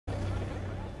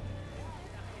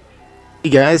Hey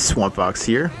guys, Swamp Fox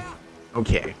here.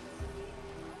 Okay,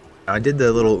 I did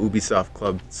the little Ubisoft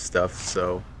Club stuff,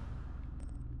 so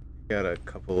got a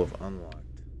couple of unlocked.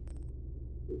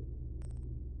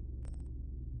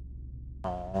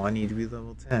 Oh, I need to be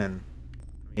level 10.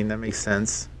 I mean, that makes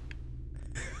sense.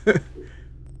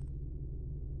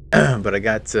 But I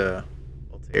got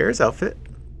Altair's outfit.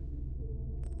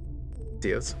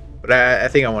 Theo's. But I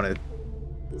think I want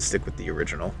to stick with the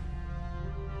original.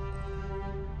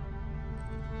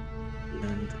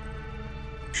 And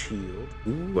shield.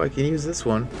 Ooh, I can use this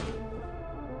one.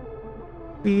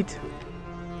 Sweet.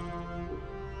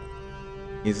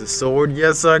 Use a sword.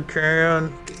 Yes, I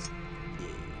can.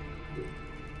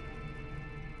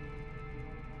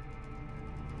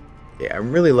 Yeah,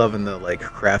 I'm really loving the like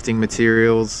crafting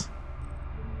materials.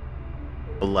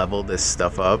 To level this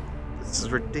stuff up. This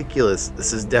is ridiculous.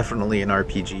 This is definitely an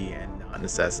RPG and not an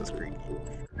Assassin's Creed game.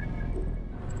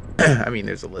 I mean,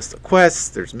 there's a list of quests,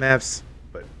 there's maps,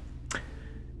 but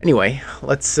anyway,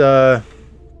 let's do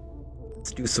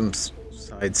some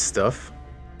side stuff.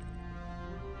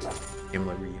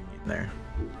 Family reunion there.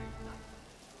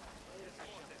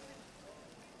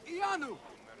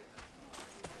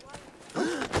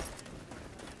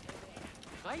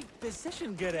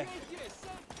 Position gerek.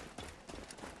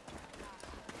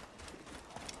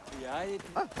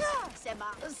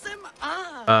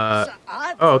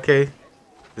 Oh, okay.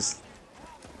 Just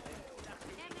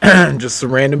just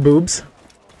some random boobs.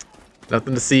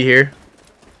 Nothing to see here.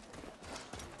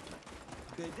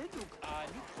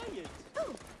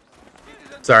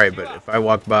 Sorry, but if I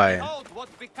walk by and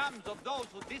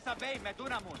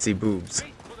see boobs,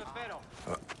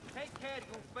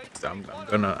 I'm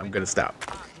gonna stop.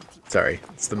 Sorry,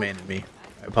 it's the man in me.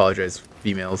 I apologize,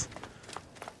 females.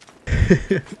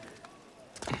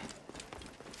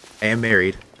 I am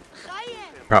married.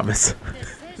 Promise.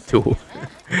 Tool.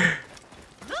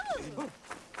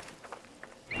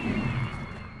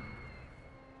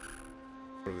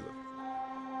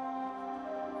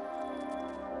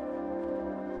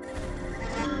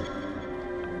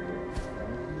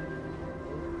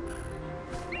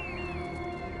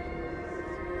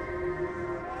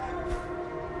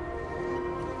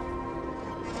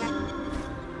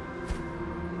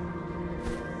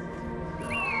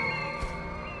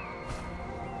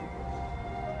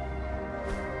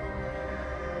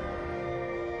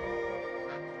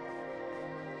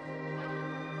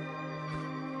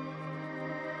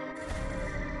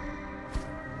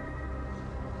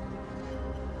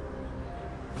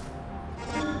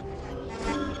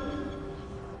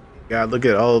 God, look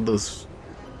at all of those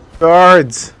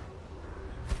guards.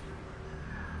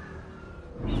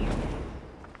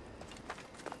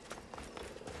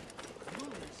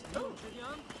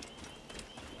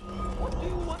 What do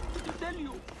you want me to tell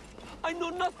you? I know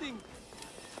nothing.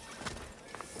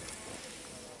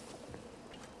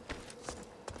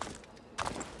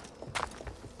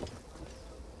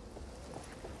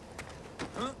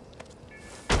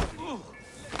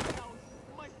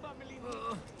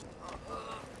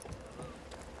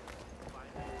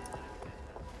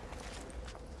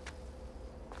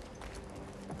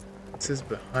 This is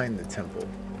behind the temple.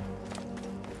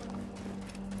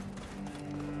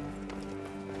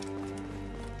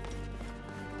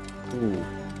 Ooh.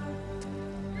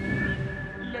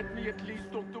 Let me at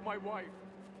least talk to my wife.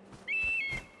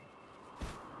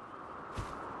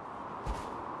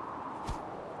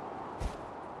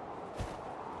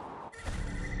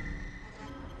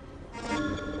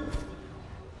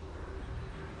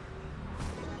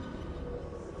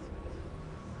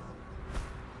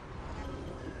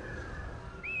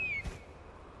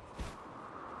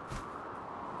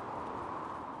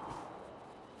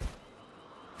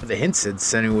 The hint said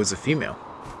Senu was a female.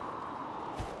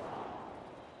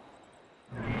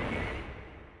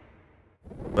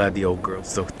 Glad the old girl's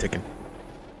still ticking.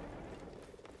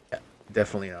 Yeah,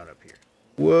 definitely not up here.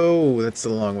 Whoa, that's a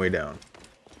long way down.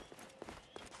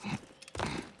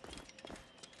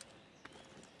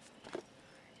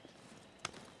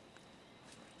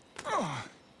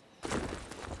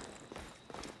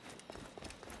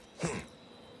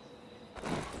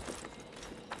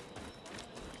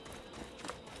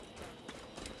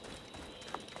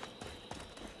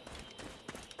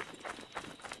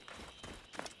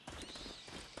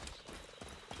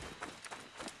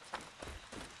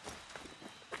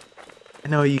 I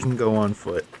know you can go on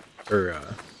foot, or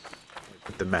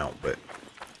with the mount, but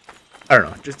I don't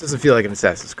know. It just doesn't feel like an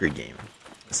Assassin's Creed game.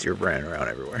 Unless you're running around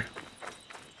everywhere.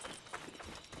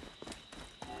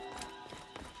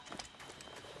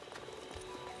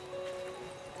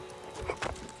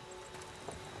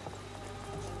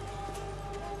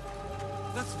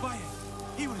 Let's buy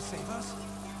it. He will save us.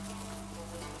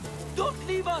 Don't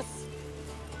leave us!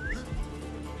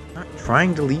 I'm not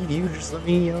trying to lead you. Just let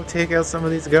me, take out some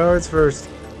of these guards first.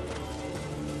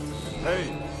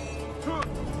 Hey.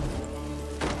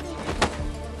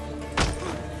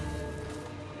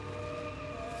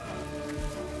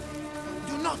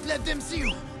 Do not let them see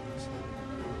you.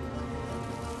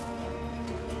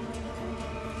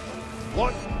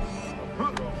 What?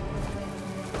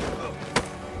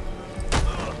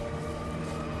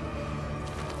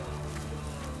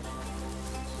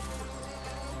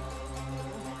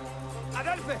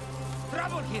 Adolphe,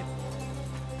 trouble here.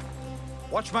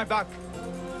 Watch my back.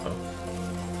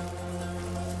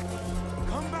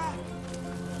 Come back.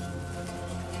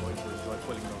 Boys will enjoy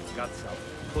pulling those guts out,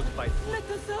 foot by foot. Let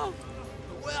us out!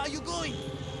 Where are you going?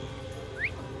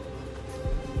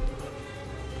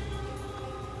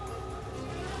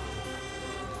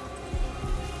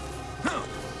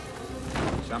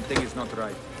 Something is not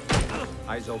right.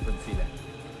 Eyes open, Philae.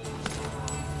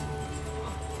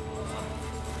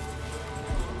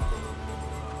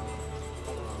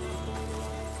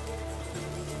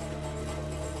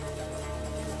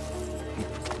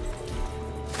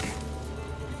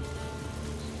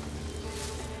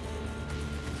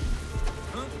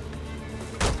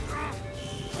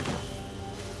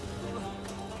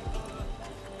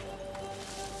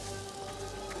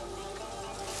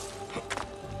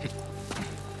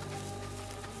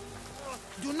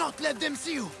 Do not let them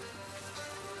see you.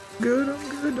 Good, I'm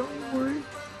good, don't worry.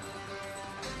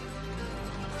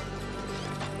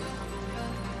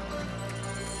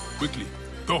 Quickly,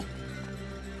 go.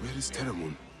 Where is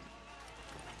Terramoon?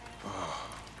 Ah,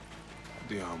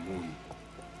 dear Moon.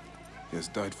 He has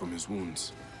died from his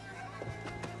wounds.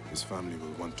 His family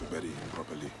will want to bury him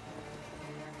properly.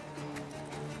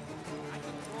 I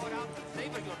could throw it out and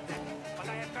savor your death, but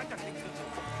I have better things to do.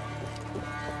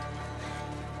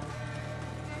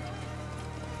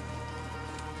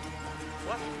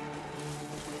 What?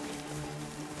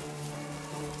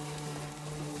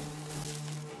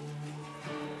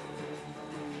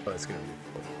 Oh, it's gonna be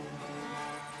cool.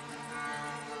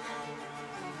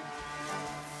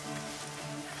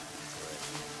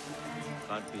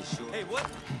 Can't be sure. Hey, what?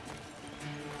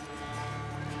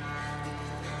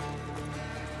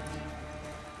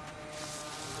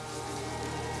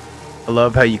 I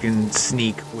love how you can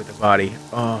sneak with the body.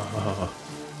 Oh.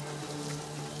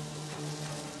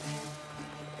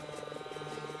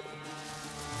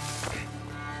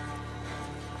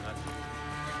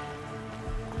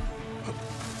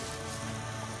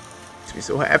 Makes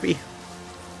me so happy.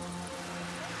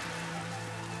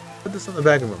 Put this on the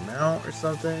back of a mount or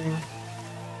something.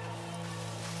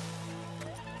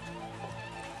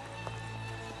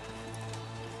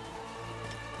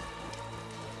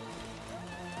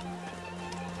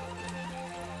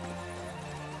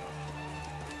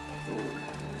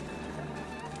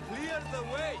 Clear the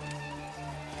way!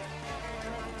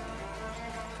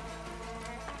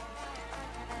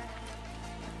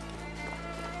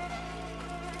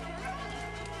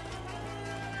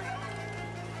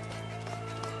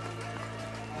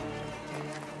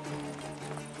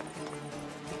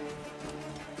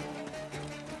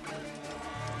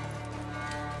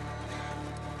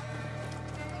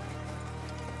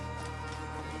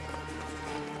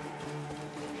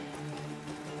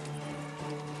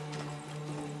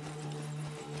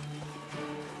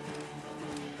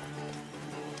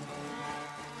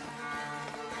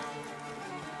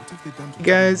 What have they done to You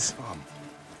guys. Terramoon's farm?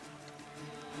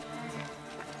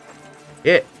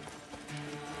 It.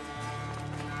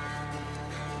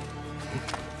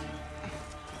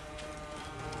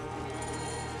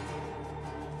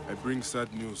 I bring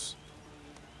sad news.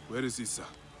 Where is Issa?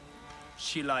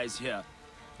 She lies here,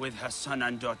 with her son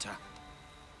and daughter.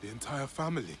 The entire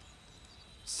family.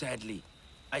 Sadly,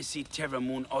 I see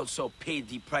Terramoon also paid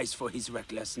the price for his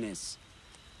recklessness.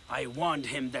 I warned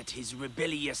him that his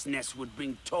rebelliousness would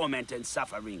bring torment and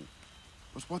suffering.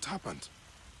 But what happened?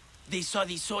 They saw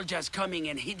the soldiers coming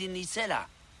and hid in the cellar.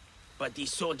 But the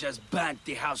soldiers burnt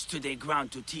the house to the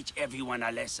ground to teach everyone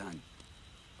a lesson.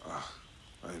 Ah,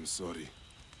 I am sorry.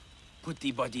 Put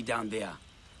the body down there.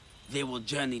 They will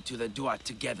journey to the Dua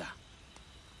together.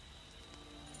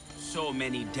 So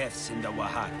many deaths in the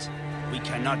Wahat. We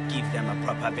cannot give them a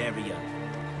proper burial.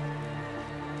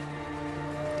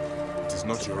 It is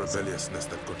not your rebelliousness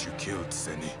that got you killed,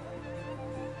 Seni.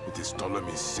 It is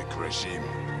Ptolemy's sick regime.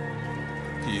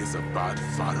 He is a bad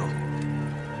pharaoh.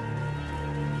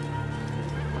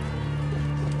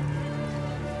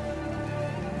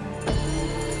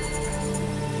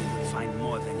 He will find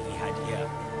more than he had here.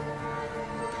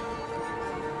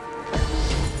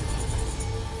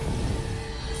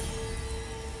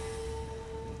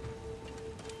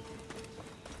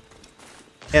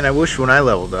 And I wish when I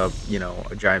leveled up, you know,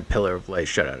 a giant pillar of light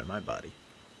shot out of my body.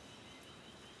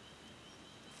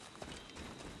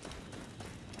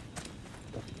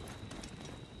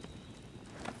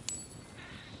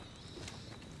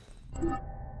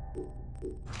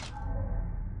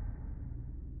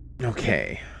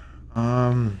 Okay.